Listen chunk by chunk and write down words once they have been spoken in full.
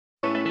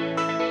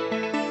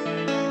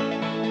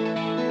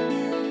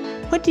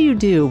What do you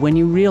do when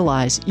you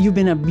realize you've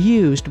been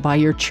abused by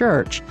your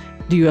church?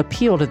 Do you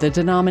appeal to the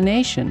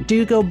denomination? Do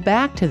you go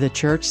back to the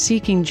church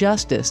seeking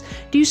justice?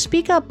 Do you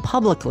speak up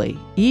publicly,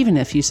 even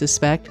if you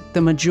suspect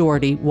the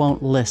majority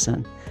won't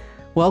listen?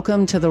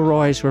 Welcome to the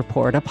Roys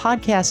Report, a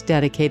podcast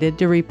dedicated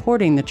to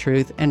reporting the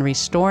truth and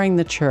restoring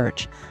the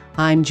church.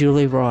 I'm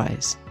Julie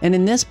Roys, and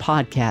in this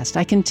podcast,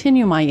 I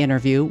continue my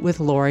interview with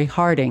Lori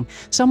Harding,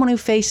 someone who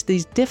faced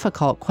these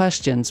difficult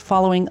questions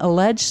following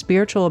alleged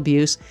spiritual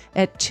abuse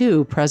at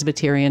two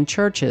Presbyterian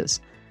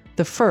churches.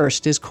 The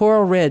first is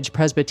Coral Ridge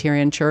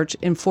Presbyterian Church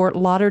in Fort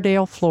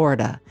Lauderdale,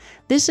 Florida.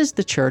 This is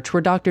the church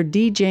where Dr.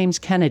 D. James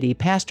Kennedy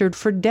pastored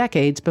for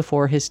decades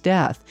before his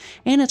death,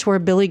 and it's where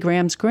Billy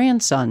Graham's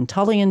grandson,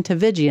 Tullian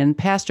Tavigian,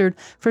 pastored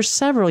for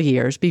several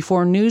years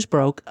before news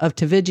broke of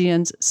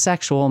Tavigian's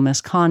sexual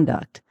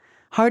misconduct.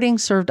 Harding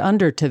served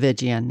under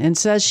Tavigian and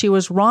says she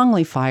was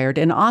wrongly fired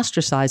and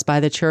ostracized by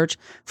the church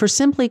for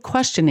simply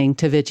questioning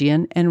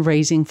Tavigian and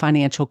raising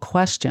financial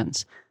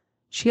questions.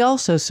 She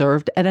also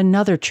served at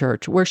another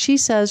church where she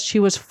says she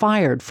was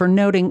fired for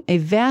noting a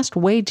vast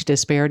wage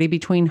disparity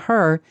between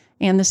her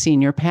and the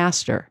senior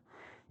pastor.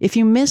 If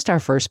you missed our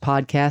first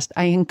podcast,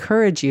 I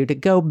encourage you to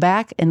go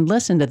back and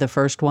listen to the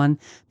first one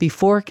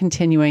before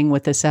continuing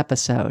with this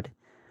episode.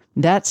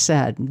 That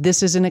said,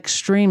 this is an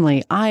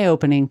extremely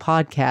eye-opening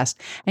podcast,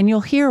 and you'll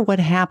hear what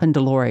happened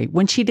to Lori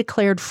when she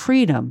declared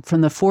freedom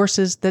from the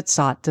forces that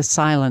sought to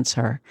silence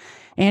her.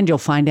 And you'll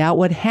find out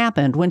what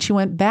happened when she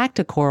went back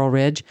to Coral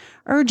Ridge,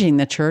 urging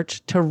the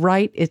church to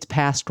right its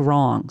past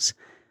wrongs.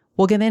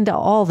 We'll get into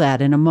all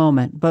that in a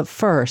moment, but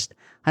first,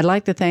 I'd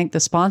like to thank the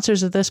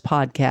sponsors of this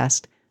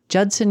podcast,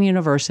 Judson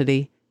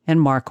University and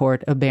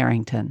Marquardt of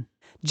Barrington.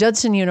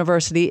 Judson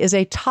University is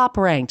a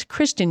top-ranked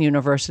Christian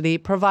university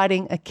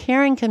providing a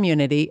caring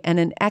community and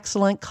an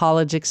excellent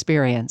college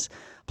experience.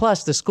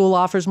 Plus, the school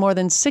offers more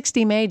than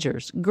 60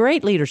 majors,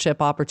 great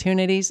leadership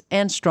opportunities,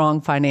 and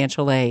strong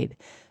financial aid.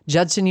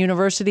 Judson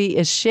University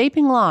is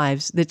shaping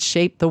lives that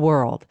shape the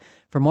world.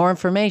 For more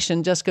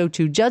information, just go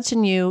to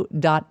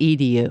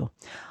judsonu.edu.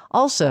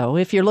 Also,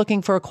 if you're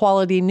looking for a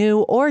quality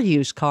new or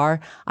used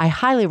car, I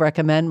highly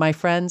recommend my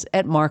friends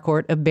at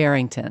Marquardt of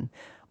Barrington.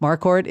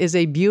 Marquardt is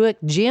a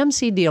Buick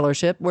GMC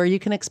dealership where you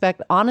can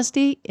expect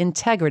honesty,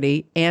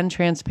 integrity, and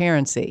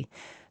transparency.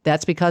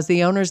 That's because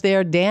the owners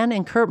there, Dan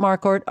and Kurt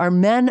Marquardt, are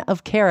men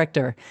of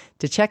character.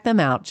 To check them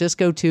out, just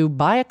go to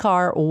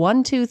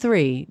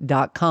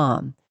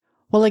buyacar123.com.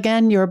 Well,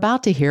 again, you're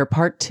about to hear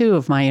part 2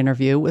 of my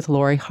interview with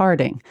Lori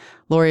Harding.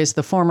 Lori is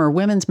the former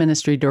women's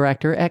ministry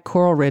director at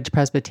Coral Ridge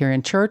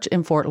Presbyterian Church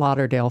in Fort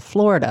Lauderdale,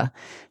 Florida.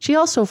 She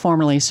also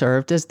formerly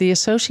served as the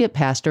associate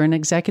pastor and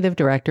executive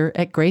director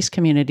at Grace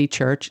Community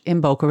Church in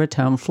Boca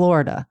Raton,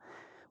 Florida.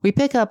 We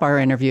pick up our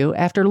interview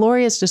after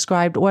Lori has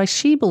described why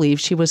she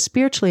believes she was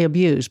spiritually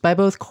abused by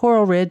both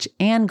Coral Ridge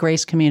and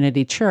Grace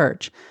Community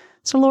Church.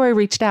 So Lori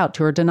reached out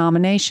to her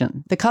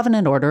denomination, the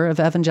Covenant Order of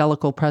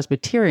Evangelical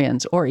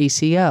Presbyterians, or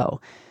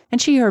ECO,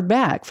 and she heard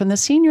back from the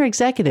senior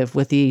executive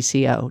with the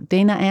ECO,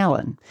 Dana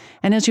Allen.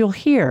 And as you'll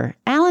hear,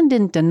 Allen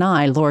didn't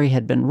deny Lori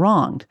had been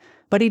wronged,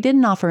 but he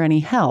didn't offer any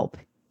help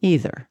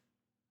either.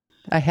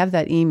 I have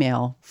that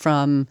email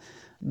from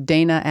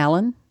Dana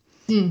Allen,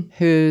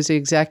 who's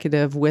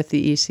executive with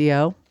the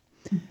ECO,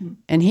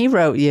 and he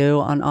wrote you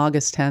on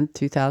August 10th,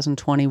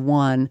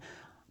 2021,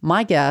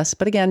 "My guess,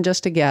 but again,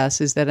 just a guess,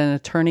 is that an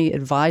attorney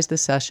advised the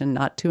session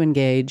not to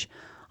engage.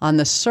 On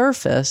the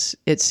surface,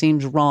 it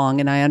seems wrong,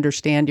 and I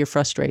understand your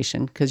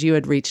frustration because you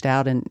had reached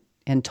out and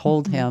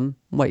told him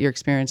what your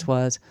experience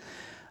was.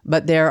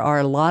 But there are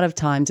a lot of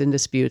times in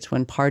disputes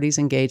when parties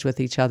engage with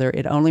each other,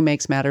 it only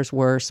makes matters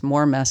worse,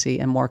 more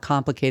messy, and more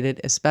complicated,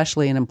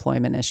 especially in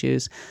employment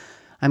issues.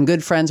 I'm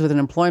good friends with an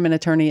employment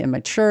attorney in my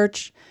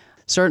church.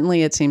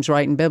 Certainly, it seems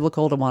right and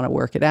biblical to want to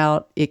work it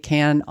out. It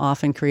can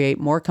often create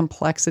more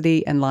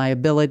complexity and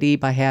liability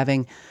by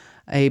having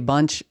a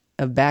bunch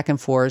of back and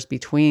forths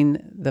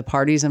between the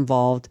parties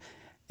involved."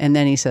 And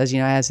then he says,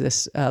 as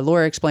this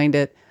lawyer explained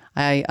it,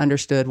 I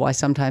understood why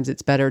sometimes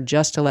it's better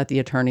just to let the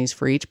attorneys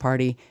for each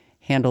party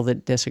handle the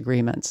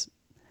disagreements.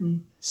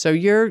 So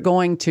you're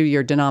going to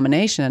your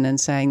denomination and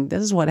saying,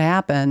 this is what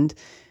happened.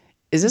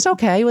 Is this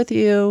okay with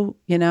you?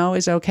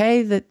 Is it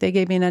okay that they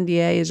gave me an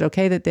NDA? Is it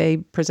okay that they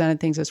presented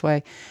things this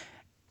way?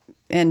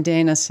 And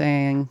Dana's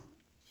saying,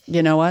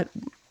 you know what?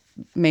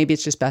 Maybe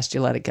it's just best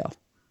you let it go.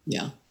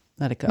 Yeah.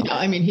 Let it go.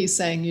 Yeah, he's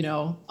saying,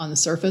 on the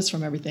surface,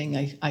 from everything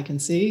I can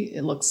see,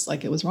 it looks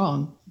like it was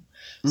wrong.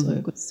 So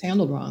it was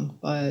handled wrong,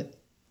 but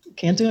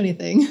can't do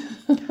anything.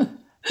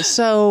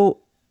 So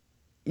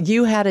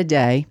you had a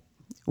day,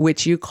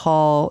 which you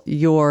call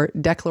your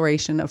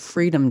Declaration of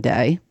Freedom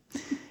Day.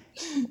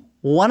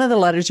 One of the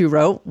letters you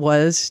wrote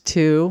was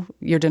to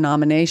your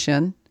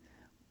denomination.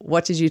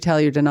 What did you tell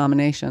your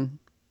denomination?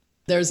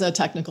 There's a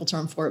technical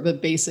term for it,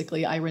 but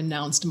basically I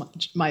renounced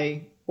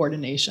my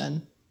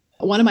ordination.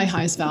 One of my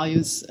highest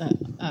values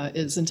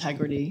is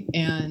integrity.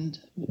 And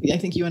I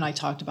think you and I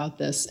talked about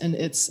this, and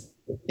it's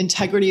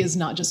integrity is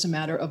not just a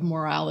matter of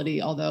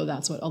morality, although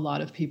that's what a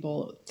lot of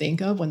people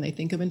think of when they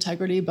think of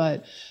integrity,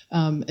 but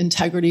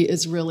integrity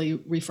is really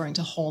referring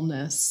to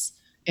wholeness.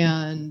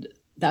 And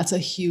that's a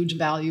huge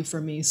value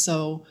for me.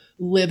 So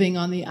living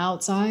on the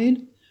outside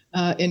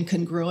in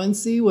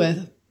congruency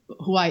with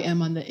who I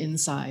am on the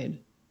inside.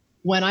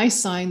 When I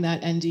signed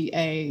that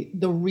NDA,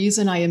 the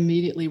reason I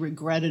immediately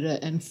regretted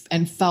it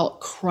and felt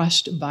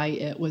crushed by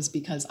it was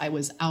because I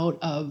was out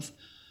of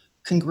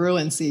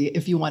congruency,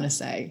 if you want to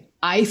say.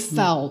 I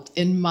felt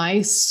in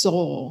my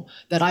soul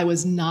that I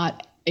was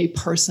not a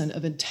person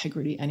of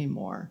integrity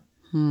anymore.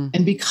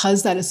 And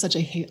because that is such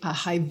a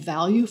high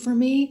value for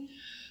me,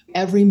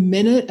 every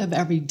minute of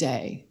every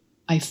day,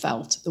 I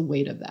felt the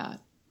weight of that.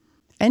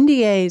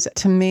 NDAs,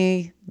 to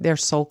me, they're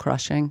soul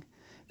crushing.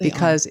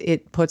 Because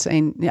it puts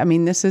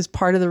this is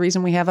part of the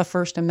reason we have a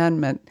First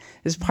Amendment.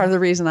 This is part of the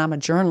reason I'm a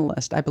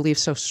journalist. I believe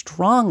so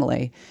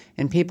strongly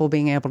in people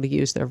being able to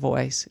use their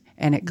voice.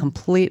 And it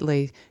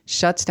completely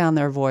shuts down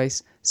their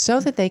voice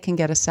so that they can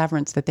get a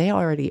severance that they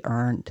already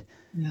earned.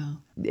 Yeah.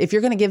 If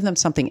you're going to give them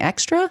something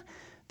extra,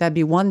 that'd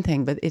be one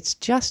thing. But it's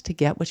just to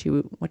get what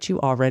you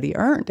already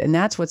earned. And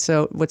that's what's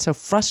so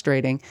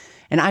frustrating.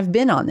 And I've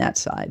been on that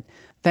side.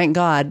 Thank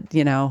God,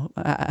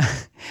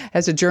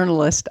 as a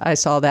journalist, I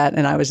saw that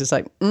and I was just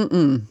like,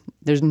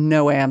 there's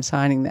no way I'm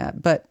signing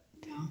that. But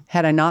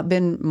had I not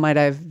been, might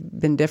I have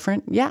been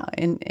different? Yeah.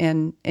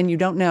 And you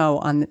don't know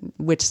on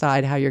which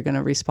side how you're going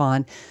to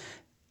respond.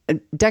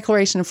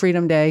 Declaration of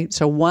Freedom Day.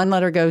 So one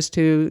letter goes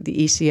to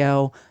the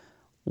ECO.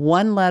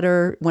 One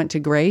letter went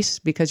to Grace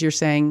because you're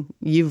saying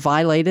you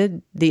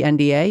violated the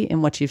NDA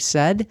in what you've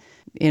said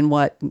in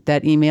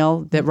that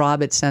email that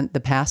Rob had sent the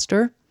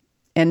pastor.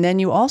 And then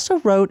you also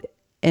wrote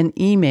an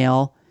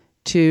email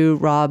to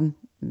Rob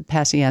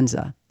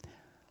Pacienza.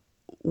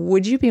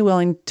 Would you be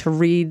willing to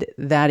read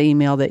that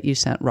email that you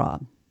sent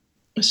Rob?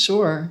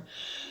 Sure.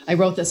 I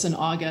wrote this in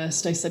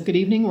August. I said, "Good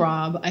evening,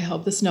 Rob. I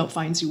hope this note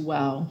finds you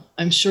well.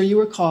 I'm sure you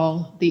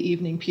recall the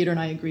evening Peter and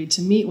I agreed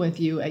to meet with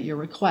you at your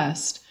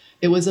request.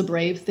 It was a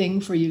brave thing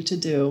for you to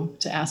do,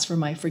 to ask for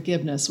my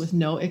forgiveness with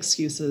no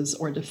excuses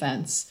or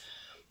defense.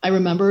 I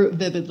remember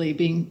vividly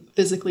being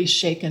physically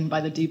shaken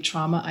by the deep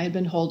trauma I had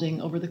been holding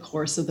over the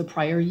course of the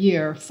prior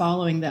year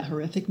following that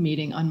horrific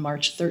meeting on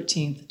March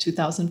 13th,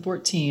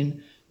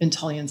 2014 in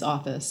Tullian's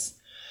office.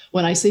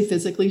 When I say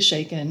physically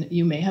shaken,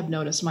 you may have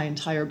noticed my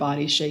entire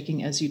body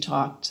shaking as you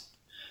talked.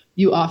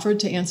 You offered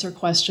to answer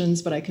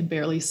questions, but I could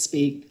barely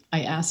speak. I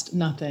asked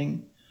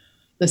nothing.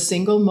 The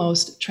single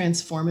most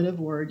transformative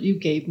word you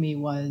gave me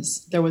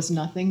was, there was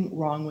nothing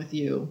wrong with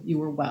you. You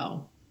were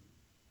well.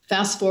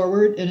 Fast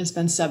forward, it has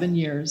been 7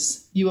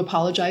 years. You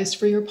apologized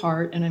for your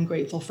part, and I'm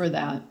grateful for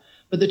that.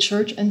 But the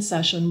church in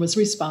session was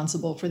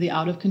responsible for the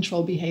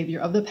out-of-control behavior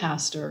of the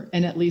pastor,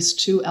 and at least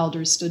 2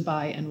 elders stood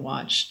by and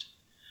watched.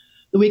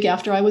 The week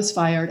after I was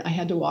fired, I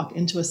had to walk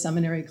into a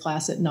seminary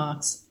class at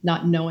Knox,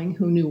 not knowing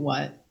who knew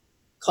what.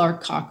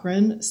 Clark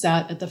Cochran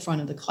sat at the front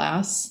of the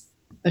class.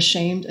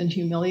 Ashamed and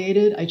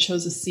humiliated, I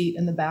chose a seat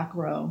in the back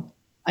row.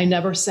 I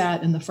never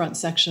sat in the front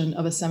section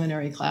of a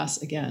seminary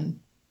class again.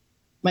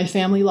 My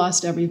family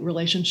lost every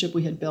relationship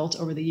we had built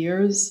over the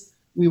years.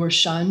 We were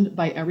shunned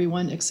by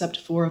everyone except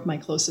 4 of my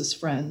closest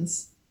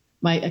friends.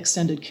 My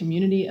extended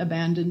community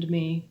abandoned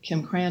me,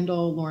 Kim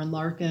Crandall, Lauren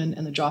Larkin,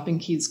 and the Dropping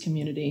Keys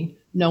community.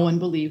 No one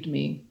believed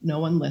me. No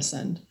one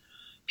listened.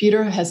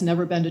 Peter has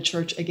never been to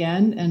church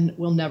again and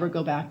will never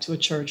go back to a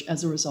church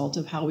as a result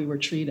of how we were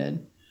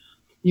treated.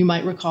 You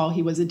might recall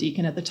he was a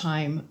deacon at the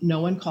time.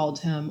 No one called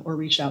him or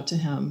reached out to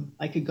him.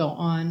 I could go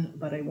on,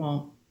 but I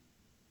won't.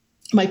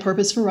 My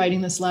purpose for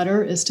writing this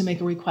letter is to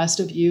make a request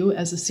of you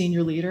as a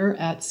senior leader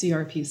at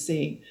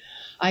CRPC.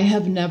 I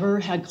have never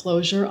had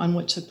closure on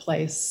what took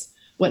place.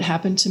 What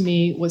happened to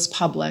me was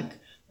public.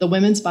 The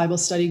Women's Bible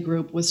Study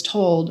Group was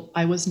told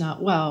I was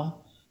not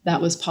well.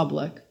 That was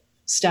public.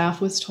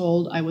 Staff was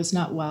told I was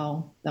not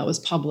well. That was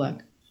public.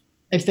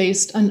 I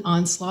faced an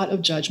onslaught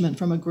of judgment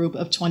from a group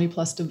of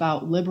 20-plus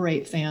devout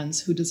Liberate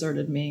fans who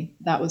deserted me.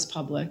 That was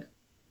public.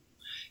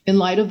 In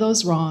light of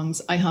those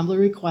wrongs, I humbly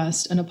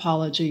request an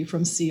apology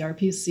from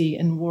CRPC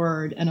in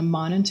word and a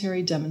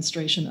monetary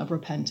demonstration of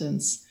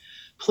repentance.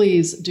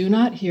 Please do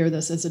not hear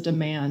this as a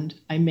demand.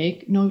 I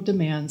make no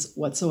demands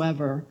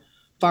whatsoever.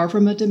 Far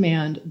from a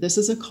demand, this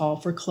is a call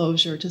for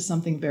closure to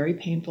something very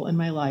painful in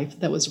my life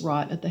that was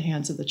wrought at the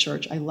hands of the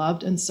church I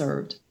loved and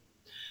served,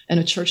 and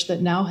a church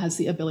that now has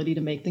the ability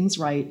to make things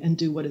right and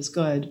do what is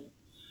good.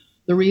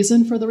 The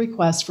reason for the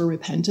request for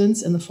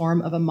repentance in the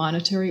form of a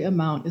monetary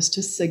amount is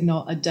to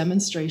signal a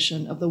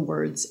demonstration of the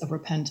words of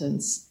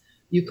repentance.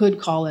 You could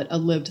call it a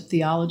lived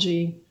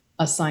theology,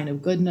 a sign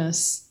of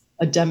goodness,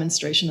 a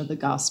demonstration of the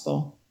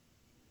gospel.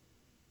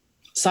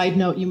 Side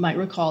note, you might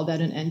recall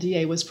that an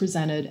NDA was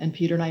presented and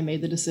Peter and I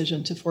made the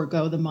decision to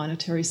forego the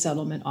monetary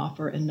settlement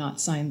offer and not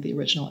sign the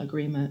original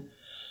agreement.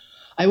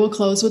 I will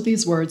close with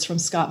these words from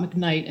Scott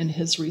McKnight in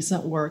his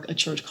recent work, A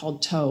Church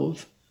Called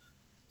Tove.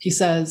 He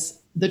says,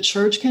 "The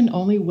church can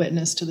only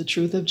witness to the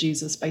truth of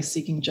Jesus by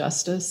seeking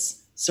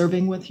justice,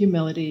 serving with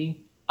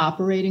humility,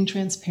 operating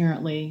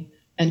transparently,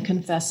 and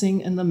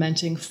confessing and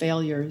lamenting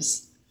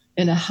failures.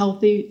 In a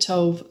healthy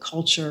Tov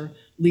culture,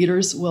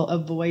 leaders will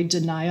avoid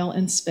denial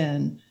and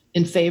spin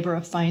in favor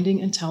of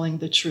finding and telling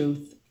the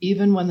truth,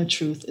 even when the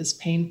truth is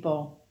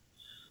painful.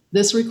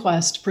 This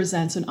request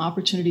presents an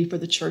opportunity for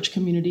the church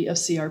community of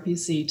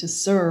CRPC to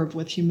serve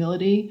with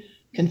humility,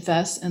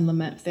 confess and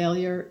lament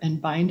failure,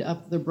 and bind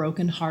up the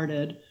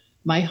brokenhearted.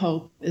 My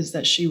hope is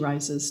that she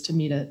rises to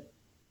meet it.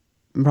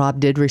 Rob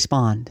did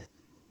respond.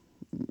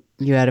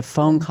 You had a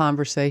phone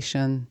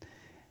conversation,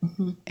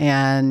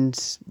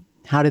 and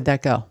how did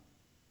that go?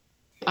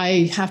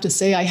 I have to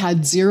say I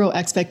had zero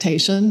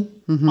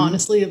expectation,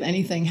 honestly, of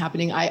anything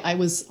happening. I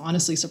was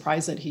honestly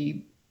surprised that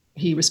he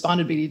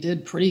responded, but he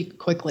did pretty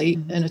quickly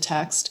in a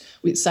text.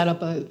 We set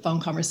up a phone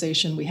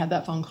conversation. We had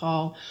that phone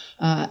call.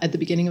 At the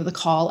beginning of the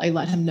call, I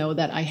let him know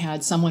that I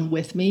had someone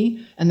with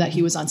me and that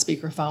he was on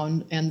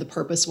speakerphone. And the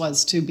purpose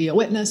was to be a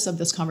witness of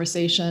this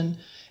conversation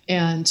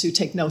and to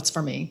take notes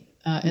for me.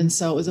 And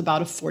so it was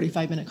about a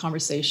 45-minute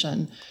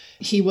conversation.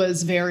 He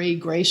was very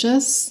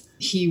gracious.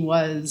 He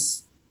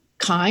was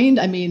kind.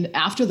 I mean,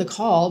 after the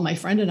call, my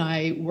friend and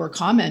I were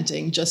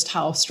commenting just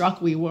how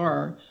struck we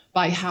were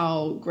by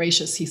how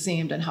gracious he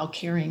seemed and how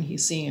caring he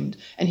seemed.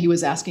 And he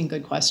was asking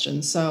good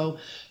questions. So,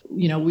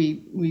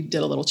 we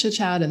did a little chit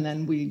chat and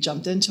then we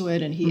jumped into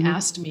it. And he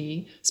asked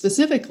me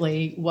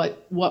specifically,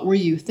 what were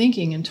you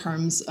thinking in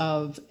terms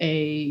of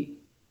an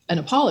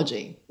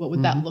apology? What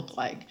would that look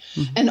like?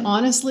 And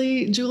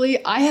honestly,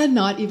 Julie, I had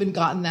not even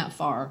gotten that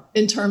far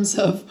in terms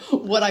of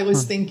what I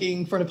was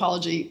thinking for an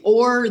apology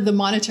or the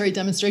monetary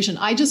demonstration.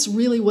 I just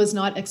really was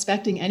not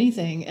expecting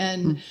anything.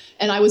 And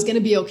I was going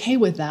to be okay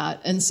with that.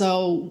 And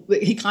so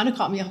he kind of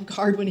caught me off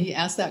guard when he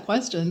asked that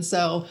question.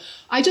 So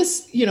I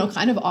just,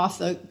 kind of off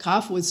the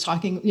cuff was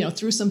talking,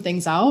 threw some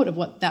things out of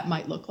what that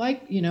might look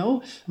like,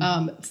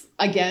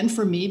 again,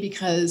 for me,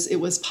 because it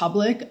was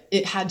public,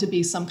 it had to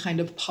be some kind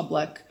of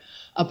public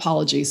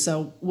apology.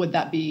 So would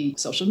that be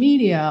social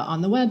media,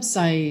 on the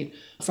website,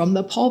 from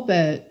the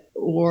pulpit,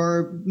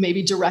 or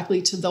maybe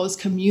directly to those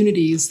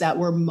communities that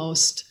were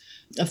most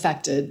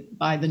affected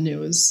by the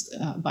news,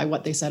 by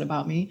what they said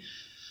about me?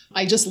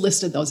 I just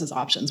listed those as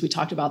options. We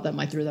talked about them.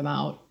 I threw them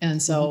out.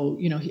 And so,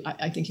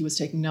 I think he was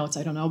taking notes.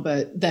 I don't know.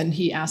 But then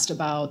he asked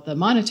about the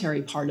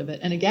monetary part of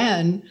it. And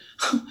again,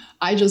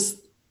 I just,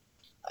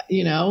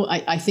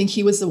 I think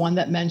he was the one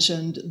that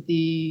mentioned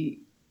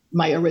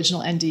my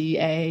original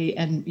NDA,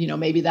 and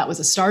maybe that was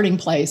a starting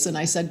place. And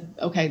I said,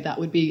 okay, that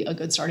would be a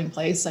good starting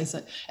place. I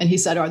said, and he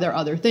said, are there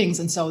other things?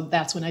 And so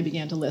that's when I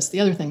began to list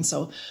the other things.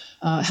 So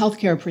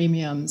healthcare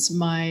premiums.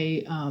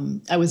 I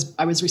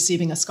was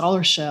receiving a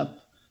scholarship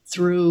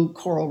through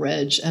Coral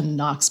Ridge and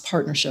Knox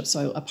Partnership.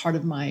 So a part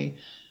of my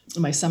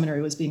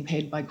seminary was being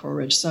paid by Coral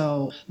Ridge.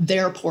 So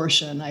their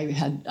portion,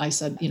 I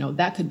said,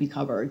 that could be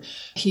covered.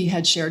 He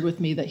had shared with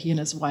me that he and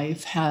his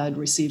wife had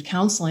received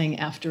counseling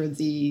after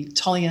the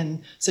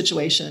Tullian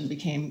situation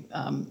became,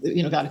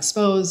 got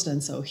exposed.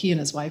 And so he and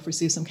his wife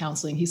received some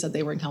counseling. He said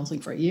they were in counseling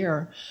for a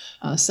year.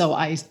 So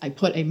I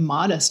put a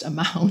modest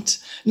amount,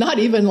 not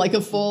even like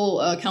a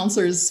full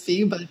counselor's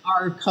fee, but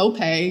our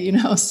copay,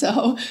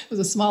 so it was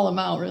a small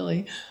amount,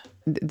 really.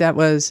 That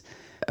was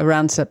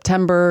around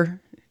September.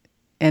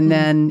 And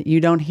then you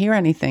don't hear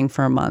anything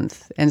for a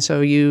month. And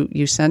so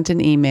you sent an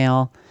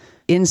email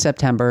in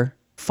September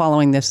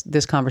following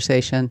this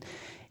conversation.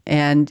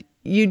 And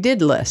you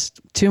did list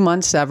 2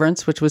 months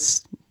severance, which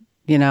was,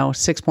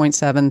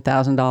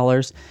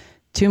 $6,700,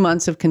 2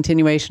 months of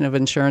continuation of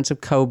insurance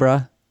of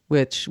COBRA,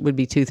 which would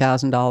be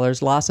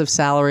 $2,000, loss of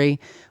salary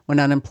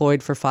when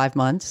unemployed for 5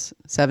 months,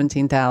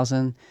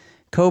 $17,000,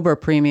 COBRA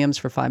premiums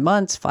for 5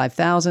 months,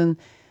 $5,000.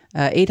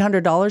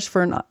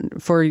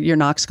 $800 for your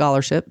Knox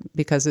scholarship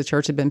because the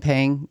church had been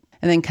paying,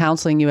 and then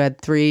counseling you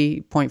had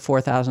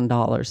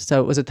 $3,400.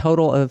 So it was a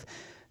total of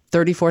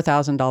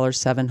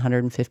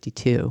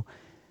 $34,752.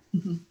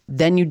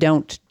 Then you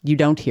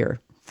don't hear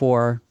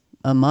for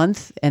a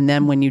month, and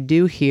then when you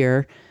do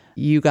hear,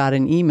 you got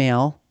an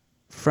email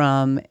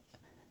from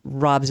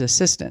Rob's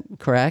assistant,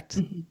 correct?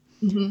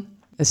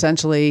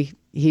 Essentially,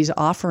 he's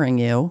offering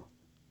you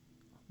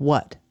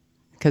what?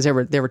 Because there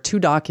were 2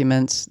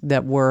 documents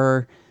that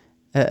were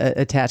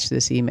attached to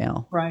this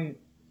email. Right.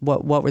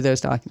 What were those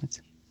documents?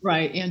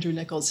 Right. Andrew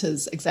Nichols,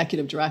 his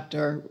executive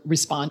director,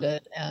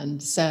 responded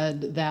and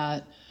said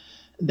that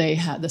they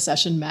had the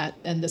session met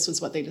and this was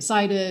what they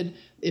decided.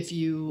 If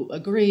you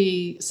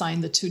agree,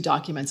 sign the 2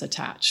 documents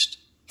attached.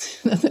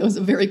 That was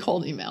a very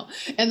cold email.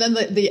 And then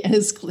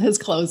his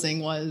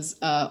closing was,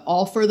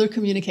 all further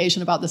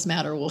communication about this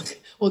matter will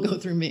go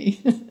through me.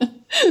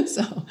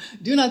 So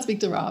do not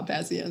speak to Rob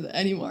Passia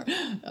anymore.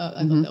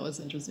 I thought that was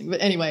interesting.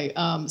 But anyway,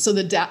 so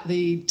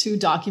the 2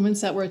 documents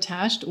that were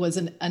attached was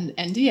an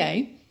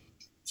NDA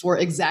for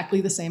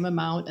exactly the same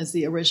amount as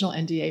the original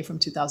NDA from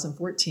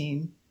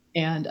 2014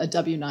 and a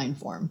W-9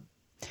 form.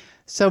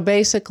 So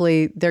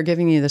basically, they're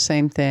giving you the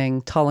same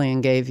thing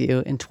Tullian gave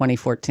you in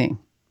 2014.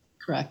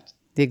 Correct.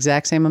 The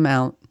exact same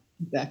amount.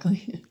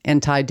 Exactly.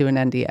 And tied to an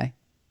NDA.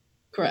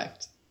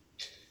 Correct.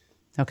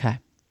 Okay.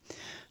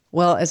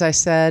 Well, as I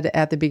said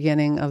at the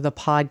beginning of the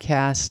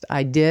podcast,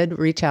 I did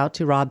reach out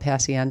to Rob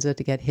Pacienza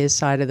to get his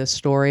side of the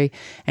story,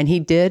 and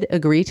he did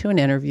agree to an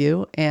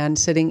interview. And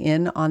sitting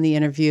in on the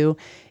interview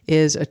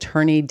is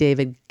attorney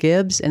David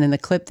Gibbs. And in the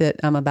clip that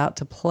I'm about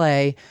to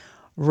play,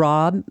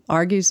 Rob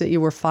argues that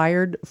you were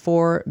fired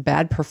for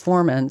bad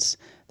performance,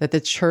 that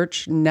the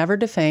church never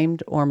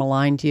defamed or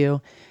maligned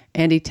you,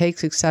 and he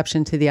takes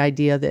exception to the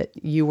idea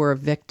that you were a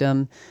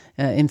victim.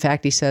 In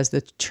fact, he says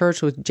the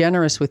church was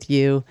generous with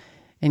you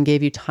and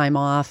gave you time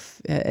off,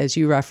 as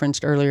you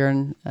referenced earlier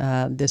in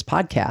this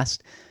podcast,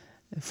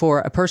 for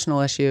a personal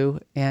issue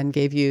and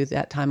gave you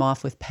that time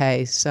off with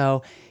pay.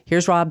 So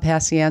here's Rob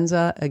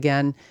Pacienza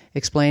again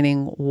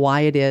explaining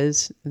why it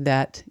is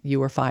that you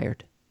were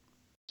fired.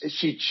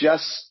 She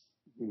just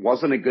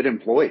wasn't a good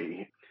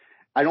employee.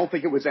 I don't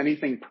think it was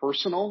anything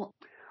personal.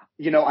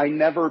 I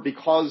never,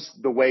 because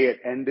the way it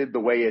ended the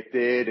way it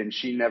did, and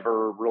she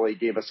never really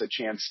gave us a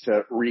chance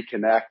to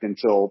reconnect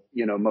until,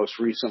 most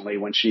recently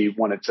when she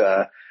wanted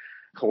to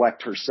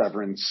collect her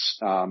severance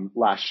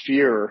last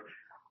year.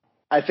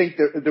 I think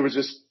there was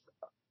just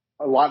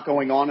a lot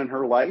going on in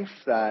her life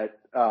that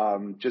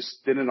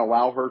just didn't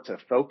allow her to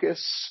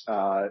focus.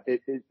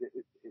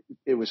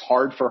 It was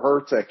hard for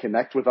her to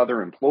connect with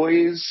other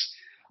employees.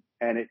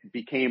 And it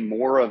became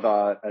more of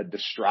a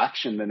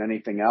distraction than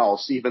anything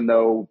else, even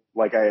though,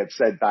 like I had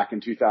said back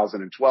in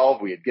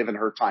 2012, we had given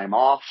her time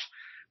off,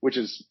 which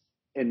is,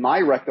 in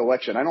my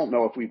recollection, I don't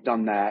know if we've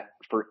done that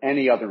for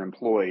any other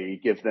employee,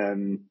 give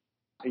them,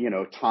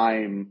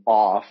 time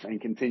off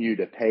and continue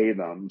to pay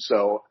them.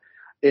 So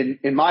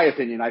in my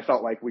opinion, I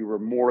felt like we were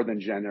more than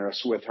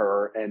generous with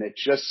her, and it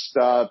just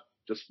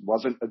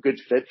wasn't a good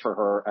fit for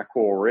her at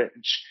Coral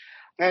Ridge.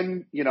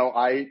 And,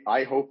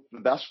 I hope the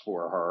best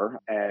for her.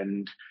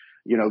 And,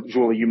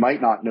 Julie, you might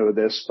not know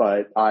this,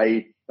 but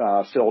I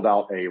filled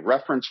out a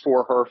reference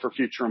for her for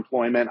future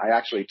employment. I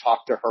actually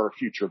talked to her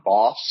future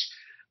boss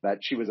that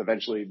she was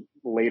eventually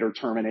later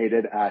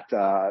terminated at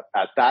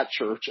that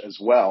church as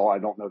well. I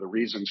don't know the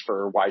reasons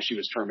for why she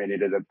was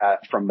terminated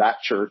from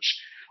that church.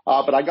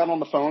 But I got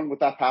on the phone with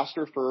that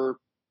pastor for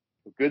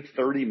a good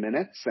 30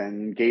 minutes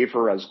and gave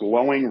her as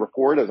glowing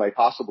report as I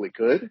possibly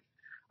could.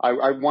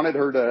 I wanted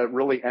her to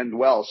really end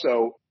well.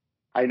 So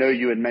I know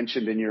you had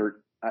mentioned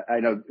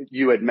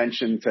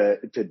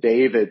to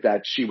David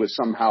that she was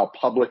somehow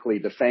publicly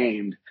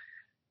defamed.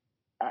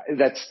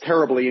 That's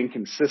terribly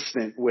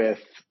inconsistent with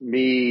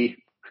me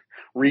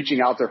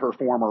reaching out to her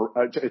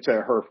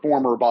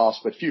former boss,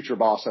 but future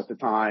boss at the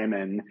time,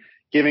 and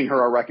giving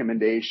her a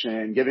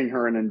recommendation, giving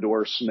her an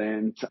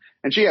endorsement.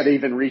 And she had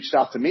even reached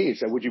out to me,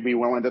 said, would you be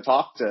willing to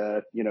talk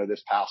to,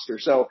 this pastor?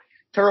 So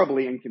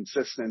terribly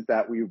inconsistent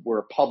that we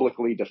were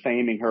publicly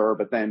defaming her,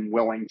 but then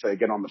willing to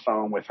get on the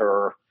phone with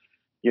her,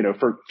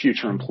 for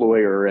future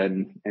employer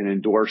and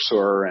endorse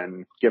her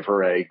and give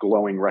her a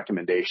glowing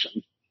recommendation.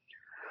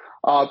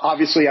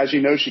 Obviously, as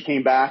you know, she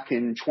came back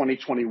in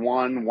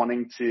 2021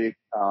 wanting to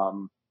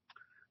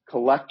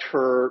collect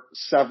her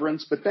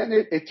severance, but then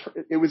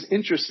it was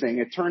interesting.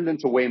 It turned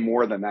into way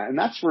more than that. And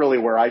that's really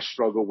where I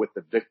struggle with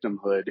the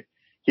victimhood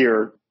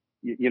here.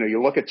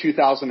 You look at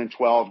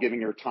 2012,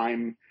 giving her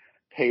time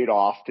paid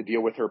off to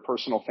deal with her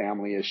personal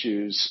family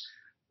issues,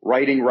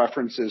 writing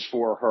references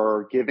for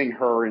her, giving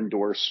her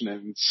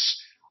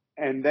endorsements,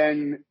 and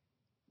then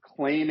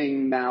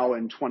claiming now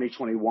in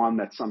 2021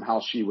 that somehow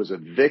she was a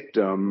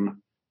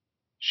victim.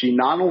 She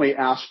not only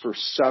asked for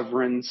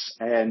severance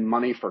and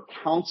money for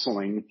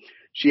counseling,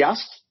 she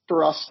asked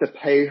for us to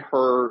pay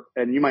her,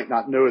 and you might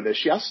not know this,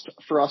 she asked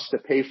for us to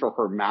pay for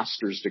her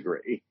master's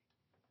degree.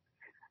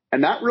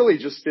 And that really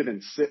just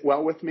didn't sit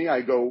well with me.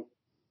 I go,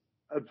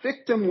 a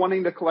victim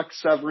wanting to collect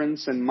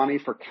severance and money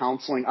for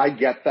counseling, I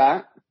get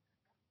that.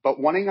 But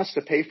wanting us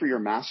to pay for your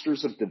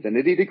master's of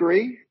divinity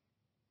degree,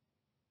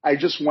 I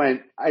just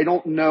went, I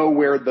don't know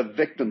where the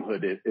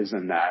victimhood is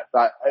in that.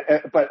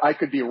 But I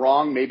could be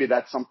wrong. Maybe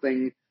that's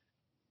something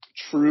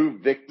true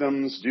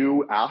victims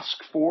do ask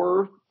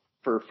for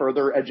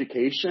further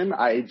education.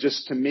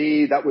 To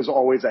me, that was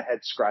always a head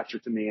scratcher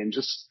to me and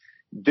just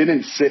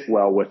didn't sit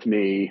well with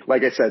me.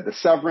 Like I said, the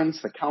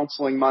severance, the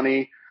counseling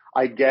money,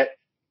 I get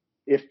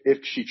if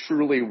she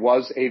truly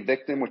was a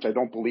victim, which I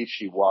don't believe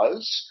she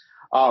was,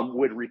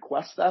 would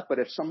request that. But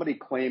if somebody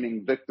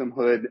claiming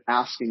victimhood,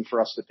 asking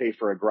for us to pay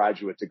for a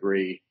graduate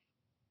degree,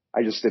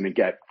 I just didn't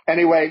get.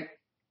 Anyway,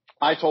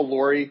 I told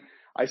Lori,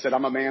 I said,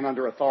 I'm a man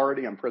under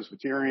authority. I'm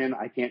Presbyterian.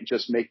 I can't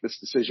just make this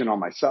decision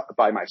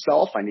by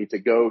myself. I need to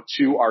go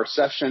to our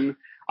session.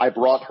 I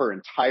brought her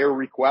entire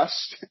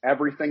request,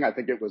 everything. I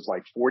think it was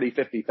like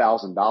 $40,000,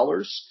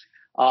 $50,000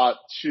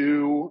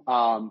 to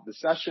the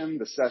session.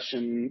 The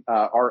session,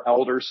 our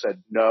elder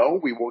said, no,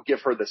 we will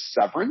give her the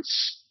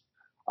severance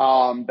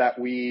that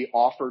we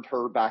offered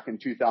her back in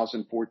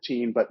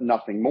 2014, but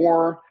nothing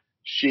more.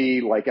 She,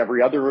 like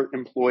every other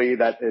employee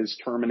that is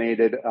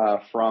terminated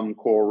from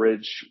Coral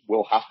Ridge,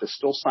 will have to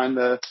still sign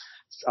the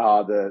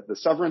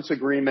severance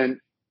agreement.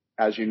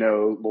 As you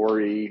know,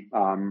 Lori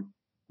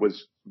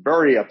was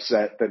very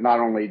upset that not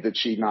only did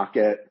she not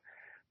get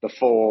the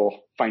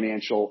full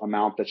financial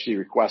amount that she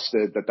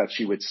requested, that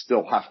she would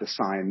still have to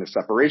sign the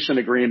severance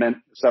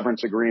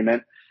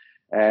agreement.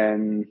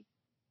 And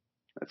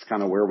that's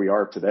kind of where we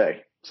are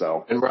today.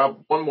 So, and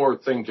Rob, one more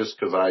thing, just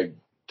because I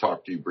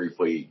talked to you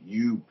briefly,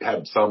 you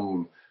had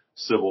some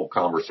civil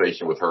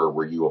conversation with her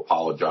where you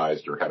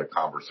apologized or had a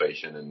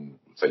conversation in,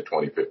 say,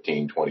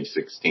 2015,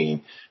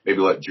 2016. Maybe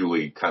let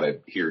Julie kind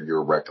of hear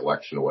your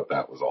recollection of what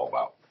that was all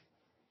about.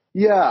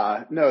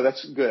 Yeah, no,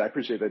 that's good. I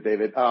appreciate that,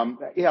 David.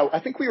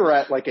 I think we were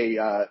at like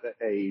a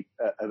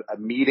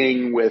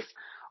meeting with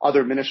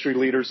other ministry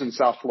leaders in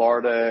South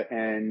Florida,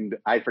 and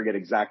I forget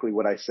exactly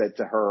what I said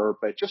to her,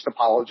 but just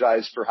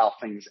apologized for how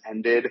things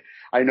ended.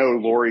 I know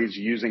Lori's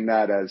using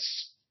that as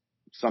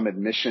some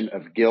admission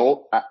of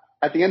guilt.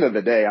 At the end of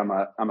the day, I'm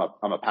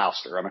a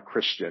pastor. I'm a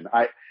Christian.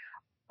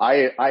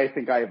 I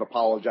think I have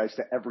apologized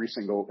to every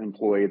single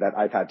employee that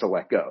I've had to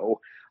let go.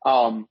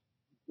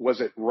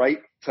 Was it right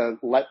to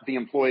let the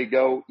employee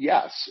go?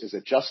 Yes. Is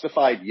it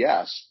justified?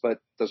 Yes. But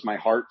does my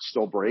heart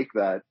still break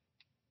that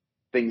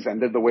things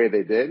ended the way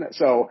they did?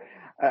 So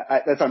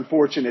that's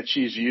unfortunate.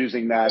 She's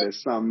using that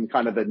as some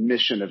kind of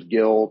admission of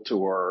guilt,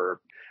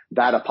 or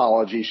that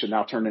apology should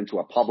now turn into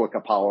a public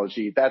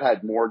apology. That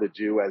had more to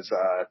do as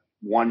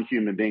one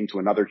human being to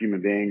another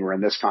human being, or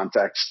in this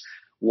context,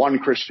 one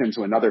Christian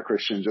to another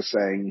Christian, just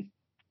saying,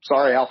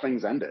 sorry how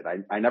things ended.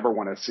 I never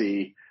want to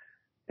see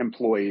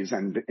employees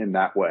end in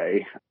that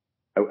way.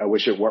 I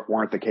wish it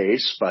weren't the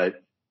case, but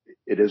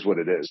it is what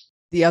it is.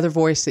 The other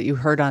voice that you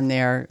heard on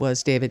there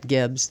was David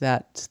Gibbs.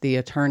 That's the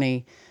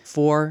attorney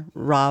for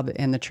Rob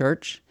and the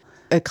church.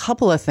 A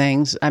couple of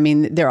things. I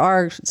mean, there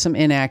are some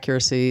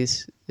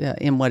inaccuracies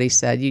in what he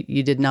said.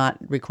 You did not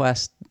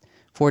request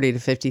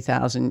 $40,000 to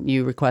 $50,000.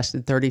 You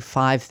requested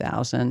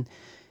 $35,000.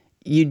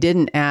 You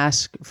didn't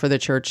ask for the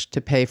church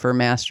to pay for a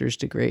master's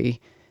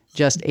degree,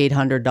 just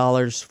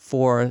 $800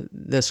 for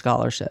the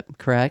scholarship,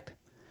 correct?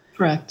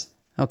 Correct.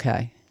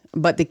 Okay.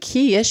 But the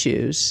key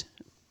issues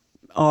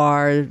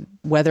are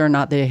whether or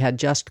not they had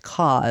just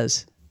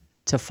cause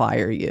to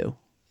fire you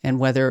and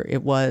whether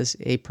it was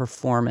a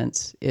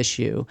performance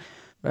issue.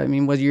 I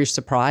mean, were you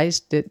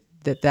surprised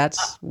that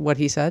that's what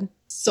he said?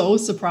 So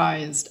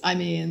surprised. I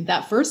mean,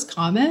 that first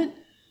comment,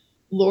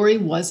 Lori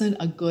wasn't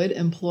a good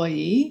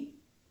employee.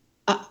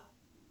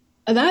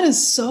 That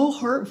is so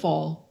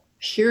hurtful.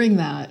 Hearing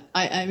that,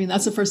 I mean,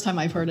 that's the first time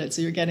I've heard it.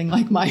 So you're getting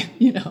like my,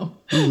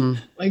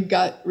 my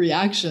gut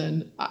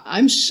reaction.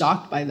 I'm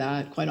shocked by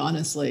that, quite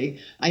honestly.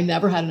 I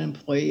never had an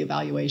employee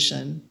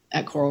evaluation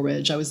at Coral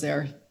Ridge. I was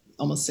there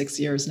almost 6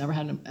 years, never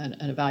had an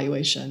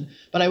evaluation,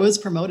 but I was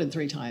promoted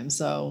 3 times.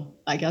 So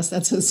I guess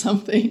that says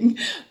something.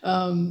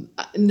 I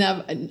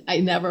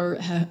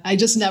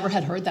just never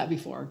had heard that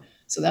before.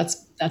 So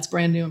that's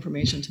brand new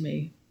information to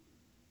me.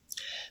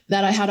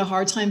 That I had a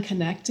hard time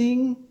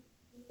connecting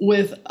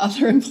with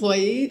other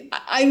employees.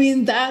 I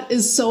mean, that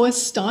is so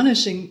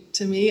astonishing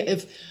to me.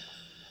 If,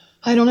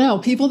 I don't know,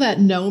 people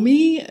that know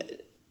me,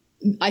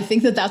 I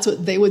think that's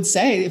what they would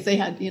say if they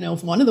had,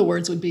 if one of the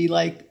words would be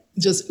like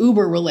just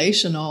uber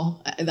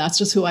relational. That's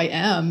just who I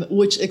am,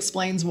 which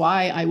explains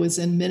why I was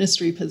in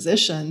ministry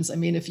positions. I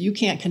mean, if you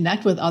can't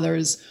connect with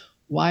others,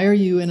 why are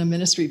you in a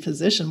ministry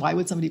position? Why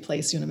would somebody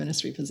place you in a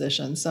ministry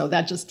position? So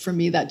that just, for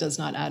me, that does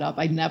not add up.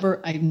 I've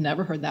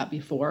never heard that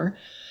before.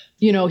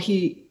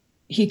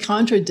 He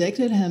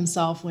contradicted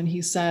himself when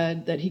he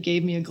said that he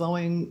gave me a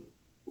glowing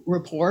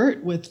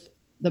report with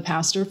the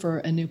pastor for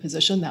a new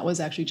position. That was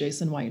actually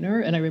Jason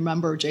Whitener. And I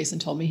remember Jason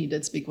told me he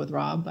did speak with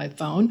Rob by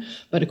phone.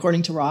 But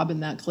according to Rob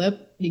in that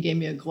clip, he gave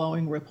me a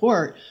glowing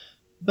report.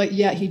 But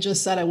yet he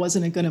just said I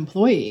wasn't a good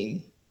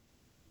employee.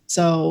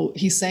 So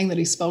he's saying that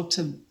he spoke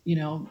to,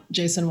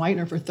 Jason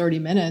Whitener for 30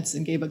 minutes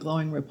and gave a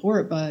glowing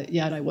report, but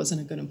yet I wasn't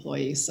a good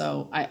employee.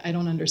 So I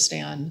don't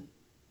understand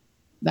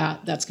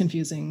that. That's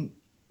confusing.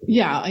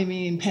 Yeah, I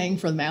mean, paying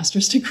for the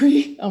master's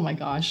degree. Oh my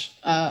gosh,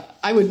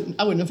 I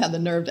wouldn't have had the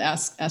nerve to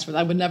ask for that.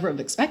 I would never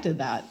have expected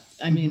that.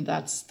 I mean,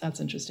 that's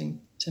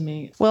interesting to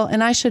me. Well,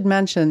 and I should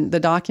mention the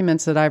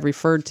documents that I've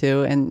referred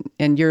to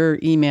and your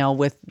email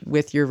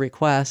with your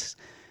requests.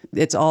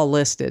 It's all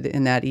listed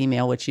in that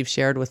email, which you've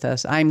shared with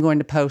us. I'm going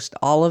to post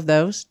all of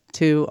those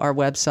to our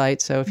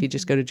website. So if you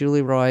just go to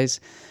Julie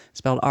Roys,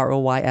 spelled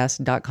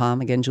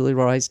ROYS.com, again,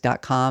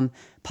 julieroys.com,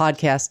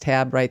 podcast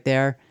tab right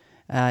there.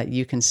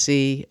 You can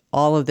see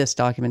all of this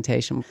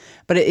documentation.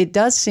 But it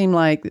does seem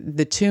like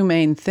the two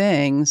main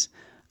things,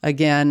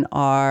 again,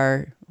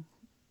 are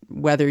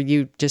whether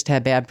you just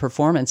had bad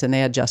performance and they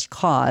had just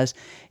cause.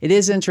 It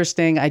is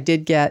interesting.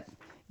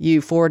 You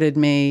forwarded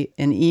me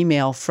an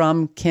email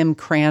from Kim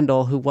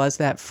Crandall, who was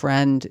that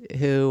friend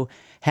who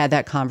had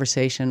that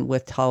conversation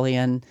with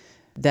Tullian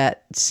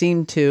that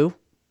seemed to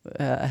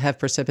have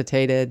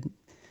precipitated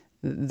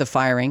the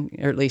firing,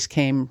 or at least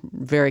came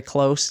very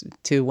close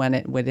to when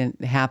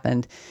it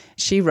happened.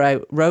 She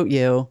wrote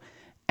you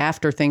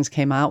after things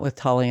came out with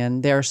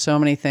Tullian. There are so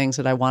many things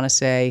that I want to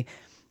say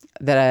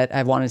that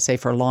I've wanted to say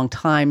for a long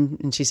time.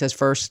 And she says,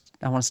 first,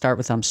 I want to start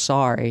with, I'm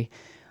sorry.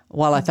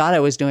 while I thought I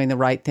was doing the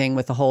right thing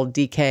with the whole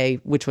DK,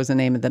 which was the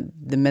name of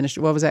the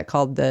ministry. What was that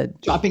called? The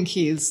Dropping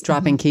Keys.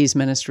 Dropping Keys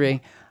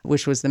ministry,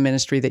 which was the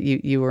ministry that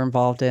you were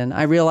involved in.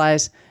 I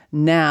realize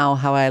now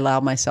how I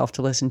allowed myself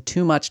to listen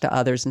too much to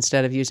others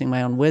instead of using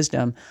my own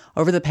wisdom.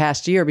 Over the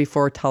past year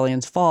before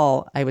Tullian's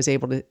fall, I was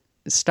able to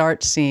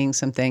start seeing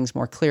some things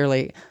more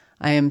clearly.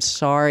 I am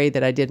sorry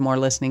that I did more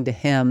listening to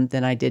him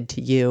than I did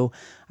to you.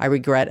 I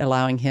regret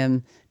allowing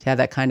him to have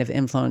that kind of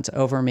influence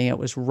over me. It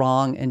was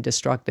wrong and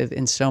destructive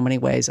in so many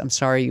ways. I'm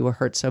sorry you were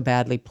hurt so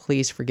badly.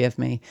 Please forgive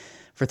me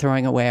for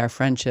throwing away our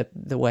friendship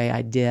the way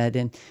I did.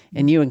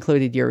 And you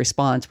included your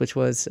response, which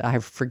was, I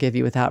forgive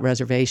you without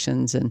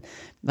reservations, and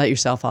let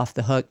yourself off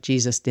the hook.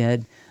 Jesus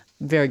did.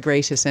 Very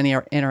gracious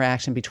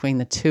interaction between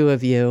the two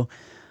of you.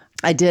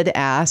 I did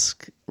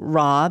ask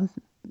Rob,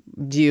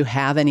 do you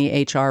have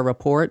any HR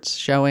reports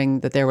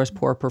showing that there was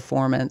poor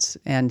performance?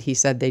 And he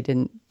said they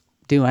didn't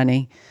do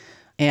any.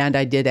 And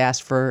I did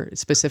ask for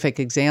specific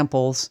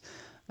examples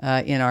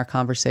in our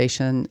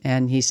conversation,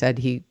 and he said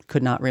he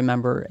could not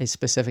remember a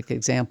specific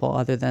example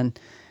other than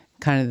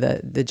kind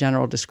of the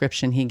general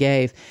description he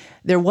gave.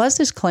 There was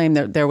this claim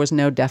that there was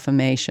no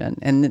defamation,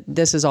 and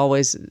this is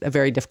always a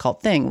very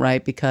difficult thing,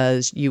 right?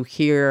 Because you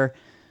hear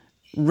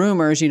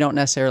rumors, you don't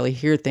necessarily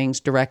hear things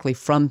directly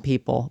from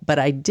people. But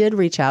I did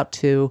reach out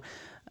to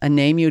a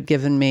name you'd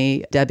given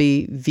me,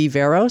 Debbie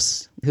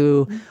Viveros,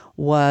 who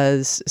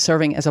was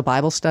serving as a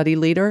Bible study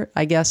leader,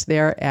 I guess,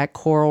 there at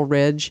Coral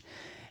Ridge,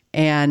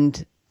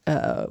 and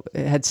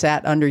had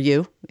sat under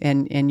you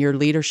in your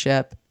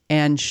leadership.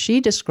 And she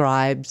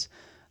describes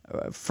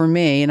for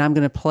me, and I'm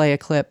going to play a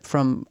clip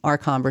from our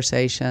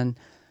conversation,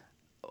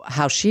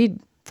 how she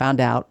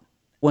found out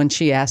when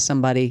she asked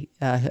somebody,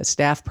 a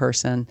staff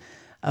person,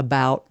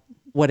 about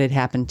what had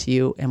happened to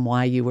you and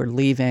why you were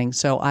leaving.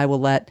 So I will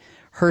let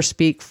her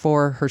speak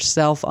for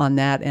herself on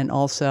that, and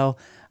also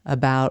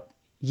about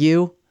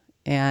you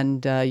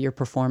and your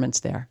performance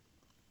there.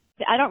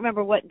 I don't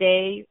remember what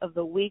day of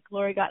the week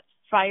Lori got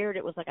fired.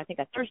 It was like, I think,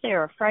 a Thursday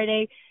or a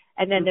Friday.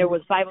 And then there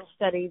was Bible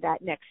study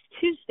that next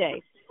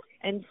Tuesday.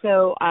 And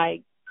so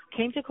I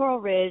came to Coral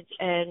Ridge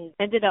and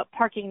ended up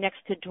parking next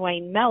to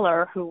Dwayne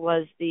Meller, who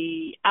was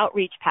the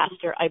outreach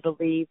pastor, I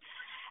believe.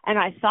 And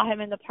I saw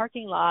him in the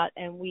parking lot,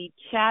 and we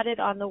chatted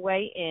on the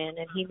way in,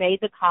 and he made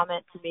the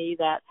comment to me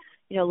that,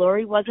 you know,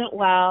 Lori wasn't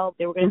well.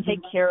 They were going to take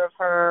care of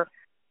her.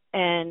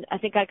 And I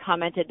think I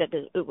commented that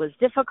it was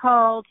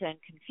difficult and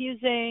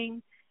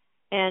confusing.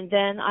 And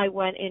then I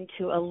went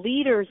into a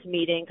leaders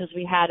meeting, because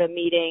we had a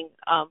meeting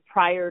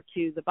prior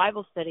to the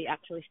Bible study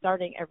actually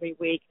starting every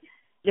week.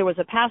 There was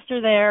a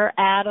pastor there,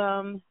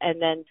 Adam,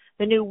 and then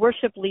the new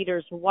worship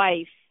leader's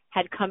wife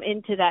had come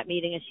into that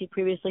meeting, and she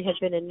previously had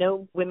been in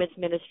no women's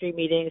ministry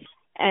meetings.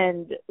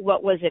 And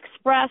what was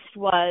expressed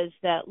was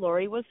that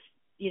Lori was,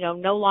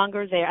 no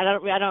longer there.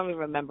 I don't even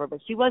remember, but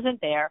she wasn't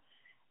there.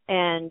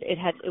 And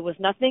it was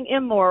nothing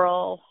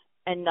immoral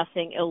and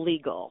nothing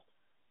illegal.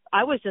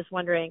 I was just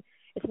wondering,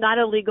 it's not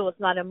illegal, it's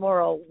not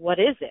immoral. What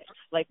is it?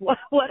 Like,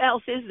 what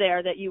else is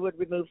there that you would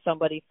remove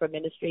somebody from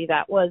ministry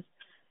that was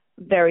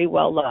very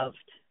well loved?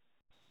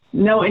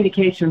 No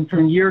indication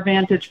from your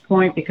vantage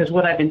point, because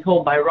what I've been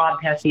told by Rob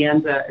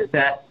Pacienza is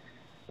that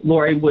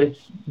Lori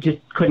just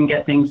couldn't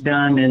get things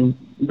done and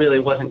really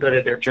wasn't good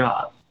at their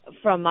job.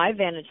 From my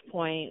vantage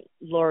point,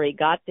 Lori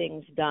got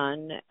things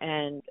done,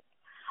 and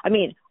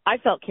I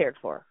felt cared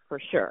for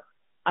sure.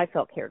 I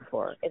felt cared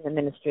for in the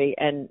ministry,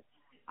 and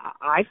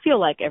I feel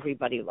like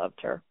everybody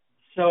loved her.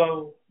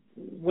 So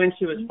when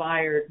she was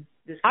fired,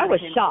 I was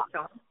shocked.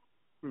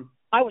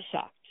 I was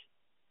shocked.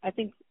 I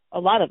think a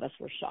lot of us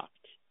were shocked.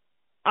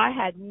 I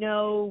had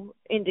no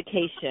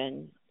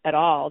indication at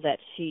all that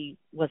she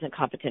wasn't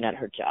competent at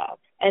her job.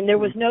 And there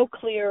was no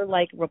clear,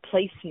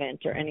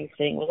 replacement or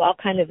anything. It was all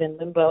kind of in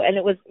limbo. And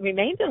it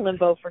remained in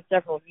limbo for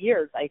several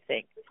years, I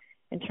think,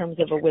 in terms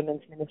of a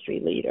women's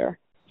ministry leader.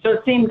 So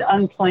it seemed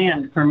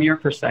unplanned from your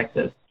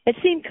perspective. It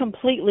seemed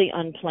completely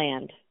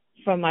unplanned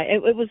from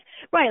it was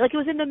right. It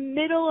was in the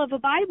middle of a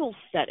Bible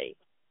study.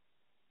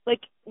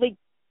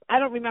 I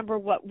don't remember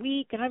what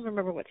week and I don't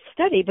remember what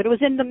study, but it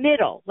was in the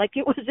middle.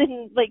 It was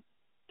in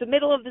the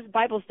middle of this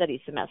Bible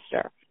study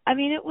semester.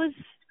 It was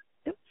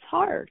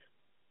hard.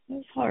 It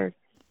was hard.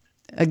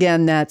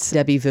 Again, that's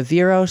Debbie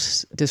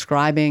Viveros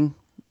describing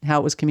how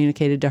it was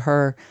communicated to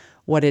her,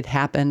 what had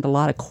happened, a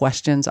lot of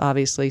questions,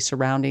 obviously,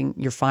 surrounding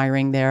your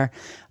firing there,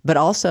 but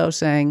also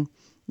saying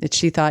that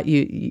she thought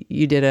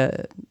you did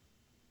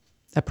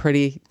a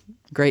pretty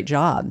great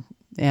job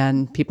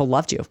and people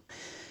loved you.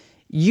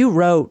 You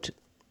wrote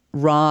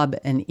Rob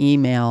an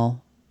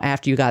email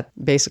after you got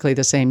basically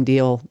the same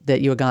deal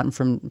that you had gotten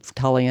from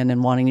Tullian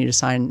and wanting you to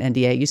sign an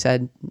NDA. You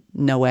said,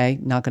 no way,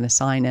 not going to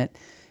sign it.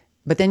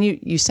 But then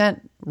you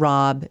sent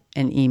Rob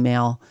an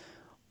email.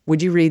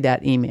 Would you read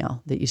that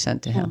email that you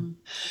sent to him?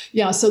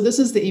 Yeah, so this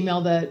is the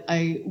email that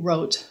I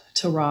wrote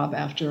to Rob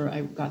after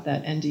I got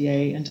that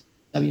NDA and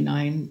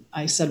W-9.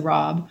 I said,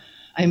 Rob,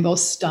 I am both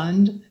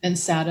stunned and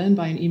saddened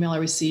by an email I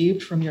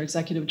received from your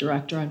executive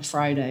director on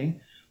Friday.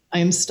 I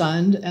am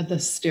stunned at the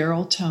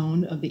sterile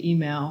tone of the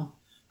email.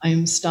 I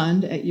am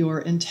stunned at your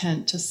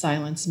intent to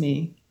silence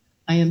me.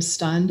 I am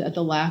stunned at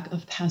the lack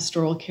of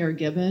pastoral care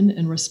given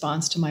in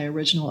response to my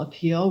original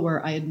appeal,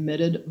 where I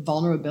admitted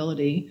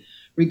vulnerability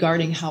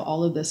regarding how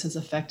all of this has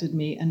affected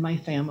me and my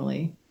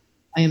family.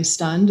 I am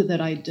stunned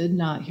that I did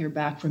not hear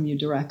back from you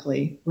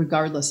directly,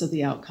 regardless of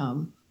the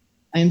outcome.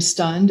 I am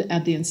stunned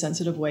at the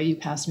insensitive way you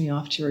passed me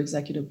off to your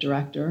executive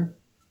director.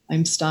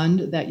 I'm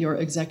stunned that your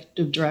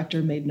executive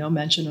director made no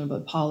mention of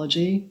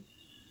apology.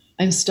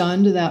 I'm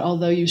stunned that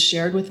although you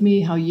shared with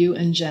me how you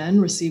and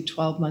Jen received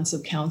 12 months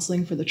of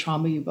counseling for the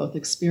trauma you both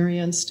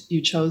experienced,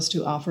 you chose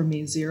to offer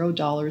me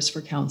 $0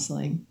 for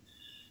counseling.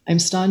 I'm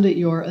stunned at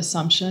your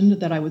assumption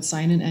that I would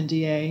sign an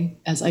NDA.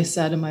 As I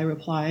said in my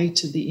reply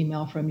to the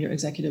email from your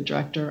executive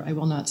director, I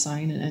will not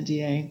sign an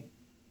NDA.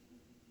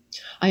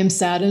 I am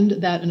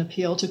saddened that an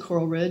appeal to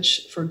Coral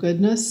Ridge for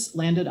goodness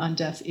landed on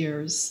deaf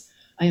ears.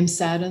 I am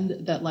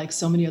saddened that, like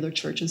so many other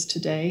churches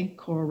today,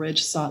 Coral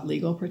Ridge sought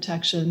legal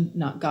protection,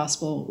 not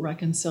gospel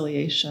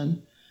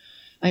reconciliation.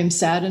 I am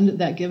saddened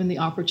that, given the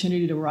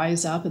opportunity to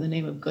rise up in the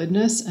name of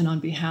goodness and on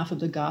behalf of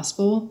the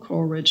gospel,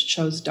 Coral Ridge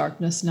chose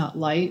darkness, not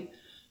light,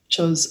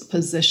 chose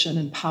position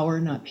and power,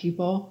 not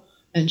people,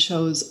 and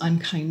chose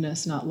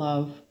unkindness, not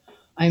love.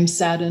 I am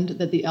saddened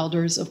that the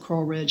elders of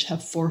Coral Ridge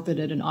have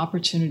forfeited an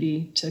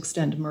opportunity to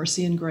extend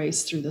mercy and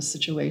grace through this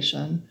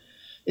situation.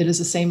 It is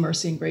the same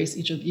mercy and grace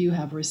each of you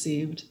have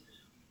received.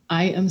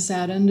 I am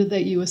saddened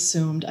that you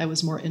assumed I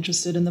was more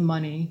interested in the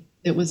money.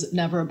 It was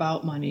never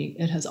about money.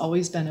 It has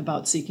always been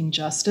about seeking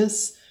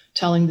justice,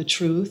 telling the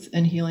truth,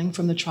 and healing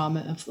from the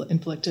trauma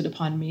inflicted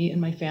upon me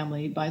and my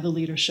family by the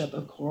leadership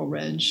of Coral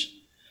Ridge.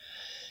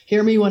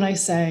 Hear me when I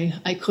say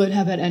I could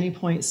have at any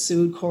point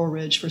sued Coral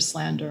Ridge for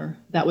slander.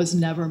 That was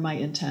never my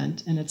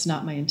intent, and it's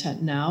not my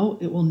intent now.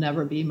 It will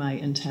never be my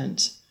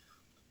intent.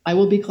 I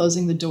will be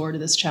closing the door to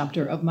this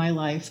chapter of my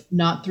life,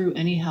 not through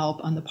any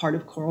help on the part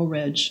of Coral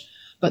Ridge,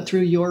 but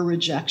through your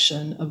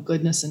rejection of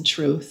goodness and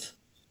truth.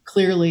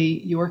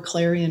 Clearly, your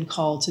clarion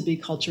call to be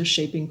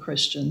culture-shaping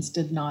Christians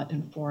did not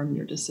inform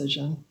your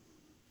decision.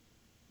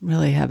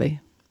 Really heavy.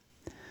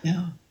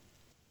 Yeah.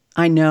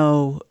 I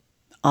know,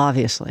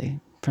 obviously,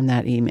 from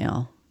that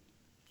email,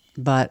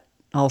 but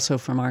also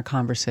from our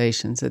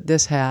conversations, that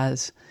this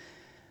has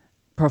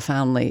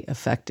profoundly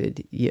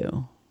affected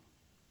you.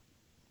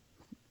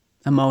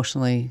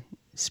 Emotionally,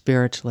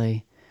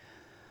 spiritually.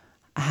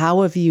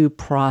 How have you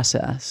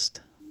processed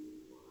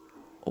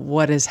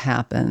what has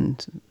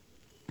happened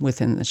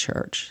within the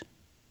church?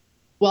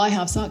 Well, I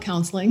have sought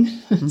counseling,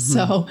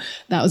 so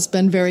that has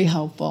been very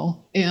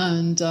helpful,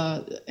 and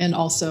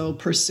also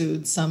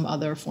pursued some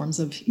other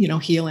forms of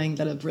healing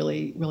that have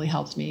really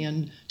helped me,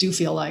 and do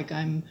feel like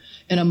I'm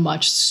in a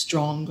much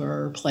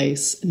stronger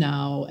place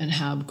now and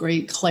have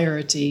great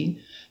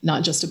clarity,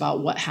 not just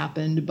about what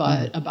happened,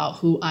 but about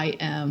who I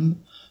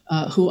am.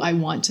 Who I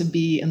want to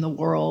be in the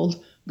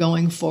world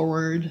going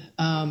forward.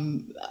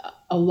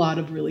 A lot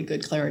of really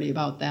good clarity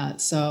about that.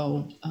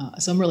 So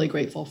I'm really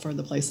grateful for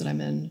the place that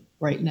I'm in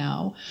right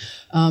now.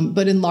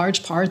 But in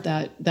large part,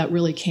 that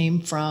really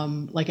came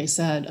from, like I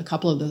said, a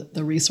couple of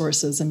the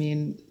resources. I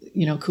mean,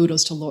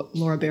 kudos to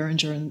Laura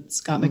Barringer and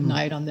Scott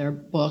McKnight on their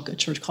book, A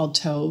Church Called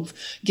Tove,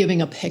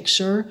 giving a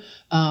picture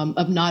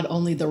of not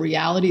only the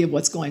reality of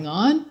what's going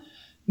on,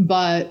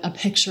 but a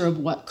picture of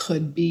what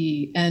could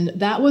be. And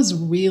that was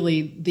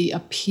really the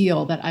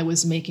appeal that I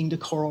was making to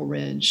Coral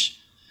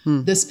Ridge.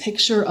 This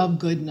picture of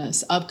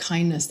goodness, of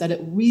kindness, that it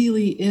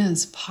really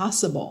is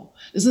possible.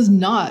 This is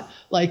not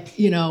like,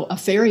 a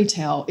fairy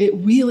tale. It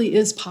really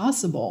is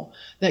possible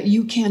that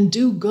you can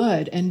do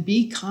good and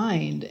be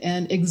kind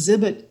and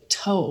exhibit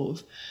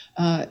Tove.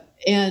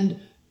 And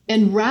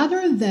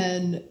rather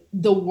than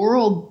the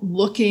world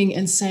looking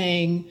and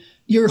saying,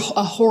 you're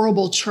a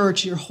horrible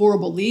church, you're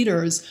horrible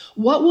leaders,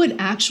 what would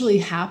actually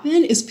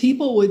happen is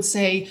people would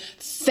say,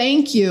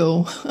 thank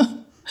you.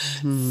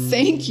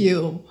 Thank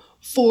you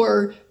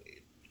for,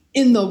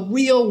 in the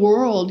real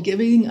world,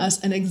 giving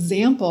us an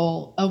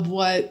example of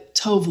what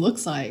Tove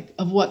looks like,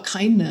 of what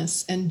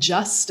kindness and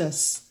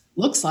justice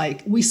looks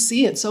like. We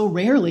see it so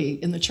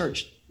rarely in the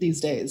church these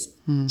days.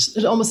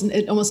 It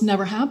almost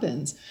never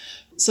happens.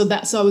 So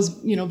I was,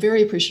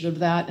 very appreciative of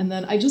that. And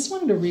then I just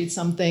wanted to read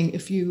something,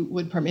 if you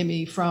would permit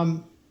me,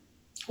 from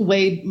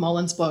Wade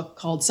Mullen's book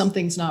called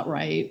Something's Not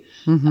Right.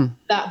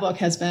 That book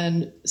has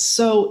been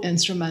so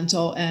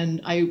instrumental.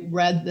 And I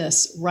read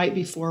this right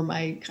before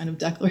my kind of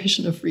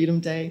Declaration of Freedom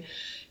Day.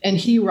 And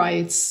he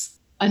writes,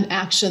 an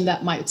action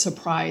that might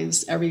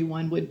surprise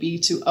everyone would be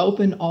to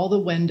open all the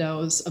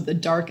windows of the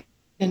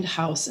darkened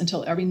house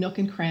until every nook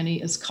and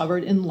cranny is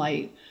covered in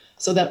light,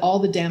 so that all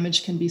the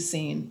damage can be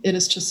seen. It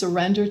is to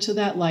surrender to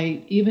that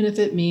light, even if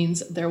it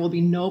means there will be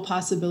no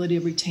possibility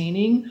of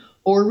retaining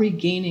or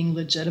regaining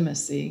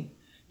legitimacy.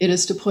 It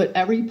is to put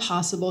every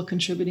possible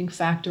contributing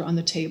factor on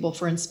the table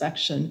for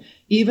inspection,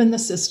 even the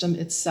system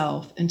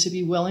itself, and to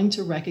be willing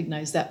to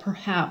recognize that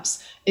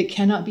perhaps it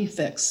cannot be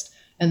fixed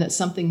and that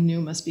something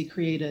new must be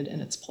created in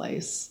its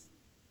place.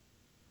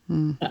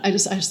 I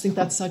just think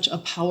that's such a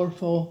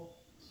powerful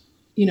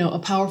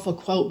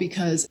quote,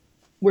 because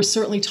we're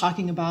certainly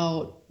talking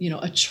about,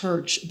 a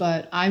church,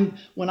 but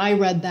when I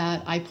read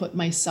that, I put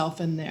myself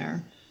in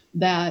there,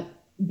 that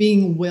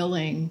being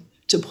willing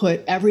to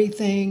put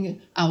everything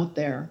out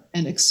there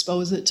and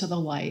expose it to the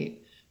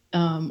light,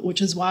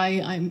 which is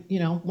why I'm,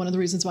 one of the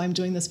reasons why I'm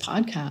doing this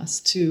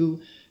podcast,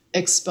 to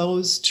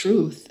expose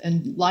truth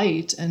and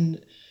light and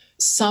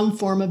some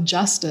form of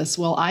justice.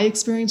 Will I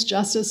experience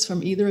justice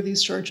from either of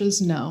these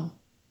churches? No,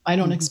 I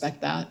don't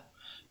expect that.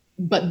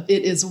 But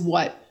it is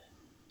what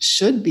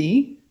should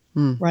be,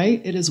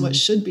 right? It is what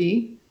should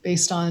be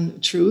based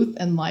on truth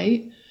and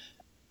light.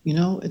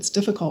 It's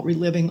difficult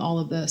reliving all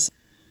of this,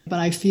 but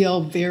I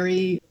feel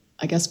very,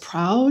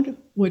 proud,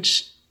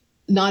 which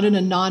not in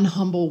a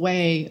non-humble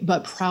way,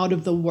 but proud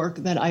of the work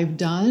that I've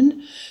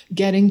done,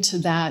 getting to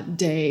that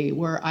day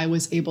where I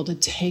was able to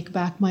take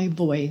back my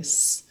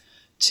voice,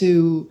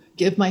 to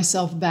give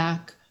myself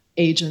back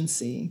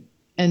agency,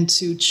 and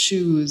to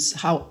choose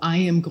how I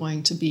am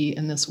going to be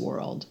in this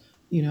world.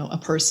 A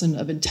person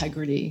of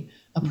integrity,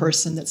 a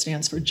person that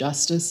stands for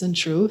justice and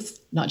truth,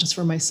 not just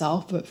for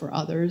myself, but for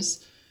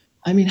others.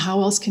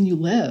 How else can you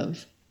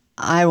live?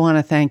 I want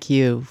to thank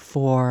you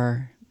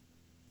for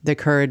the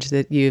courage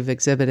that you've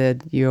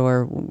exhibited,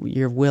 your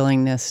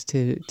willingness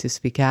to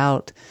speak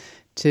out,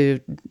 to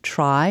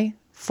try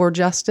for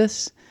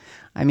justice.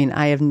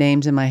 I have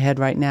names in my head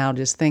right now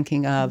just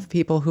thinking of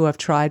people who have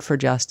tried for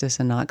justice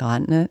and not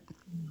gotten it.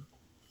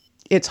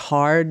 It's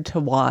hard to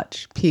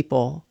watch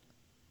people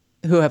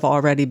who have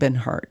already been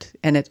hurt,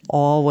 and it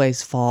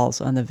always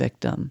falls on the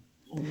victim.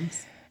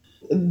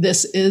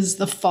 This is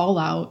the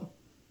fallout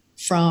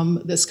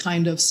from this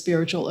kind of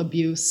spiritual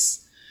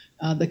abuse.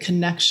 The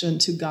connection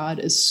to God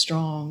is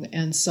strong,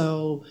 and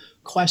so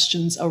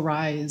questions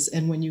arise,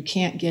 and when you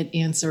can't get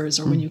answers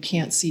or when you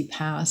can't see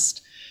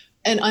past,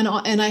 and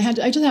I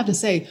just have to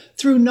say,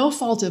 through no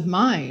fault of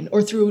mine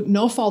or through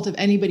no fault of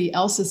anybody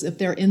else's, if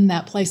they're in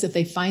that place, if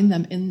they find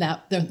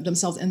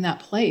themselves in that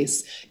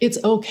place,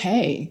 it's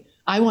okay.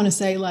 I want to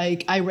say,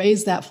 I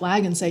raise that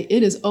flag and say,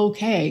 it is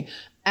okay.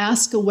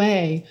 Ask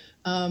away.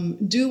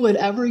 Do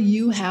whatever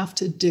you have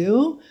to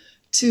do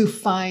to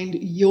find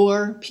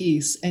your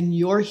peace and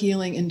your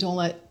healing, and don't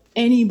let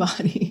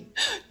anybody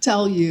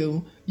tell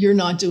you you're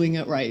not doing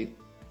it right.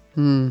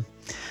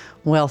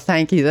 Well,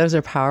 thank you. Those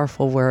are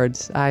powerful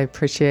words. I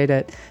appreciate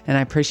it. And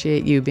I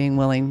appreciate you being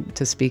willing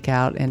to speak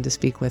out and to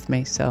speak with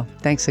me. So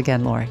thanks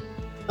again, Lori.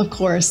 Of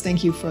course.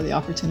 Thank you for the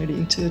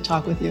opportunity to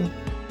talk with you.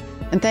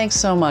 And thanks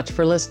so much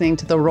for listening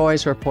to The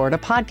Roys Report, a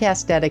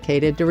podcast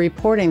dedicated to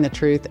reporting the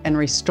truth and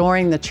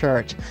restoring the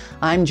church.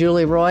 I'm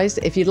Julie Roys.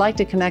 If you'd like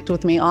to connect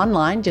with me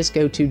online, just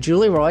go to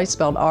julieroys,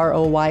 spelled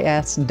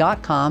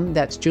ROYS.com.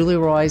 That's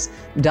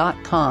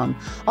julieroys.com.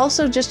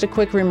 Also, just a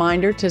quick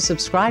reminder to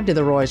subscribe to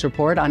The Roys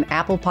Report on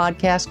Apple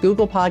Podcasts,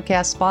 Google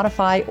Podcasts,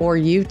 Spotify, or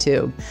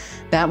YouTube.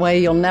 That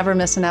way you'll never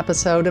miss an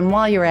episode. And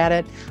while you're at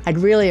it, I'd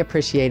really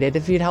appreciate it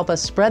if you'd help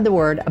us spread the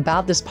word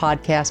about this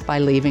podcast by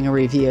leaving a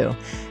review.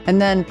 And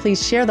then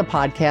please share the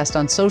podcast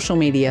on social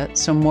media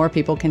so more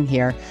people can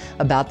hear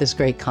about this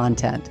great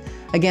content.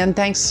 Again,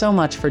 thanks so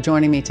much for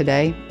joining me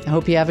today. I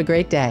hope you have a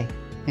great day,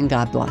 and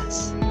God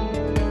bless.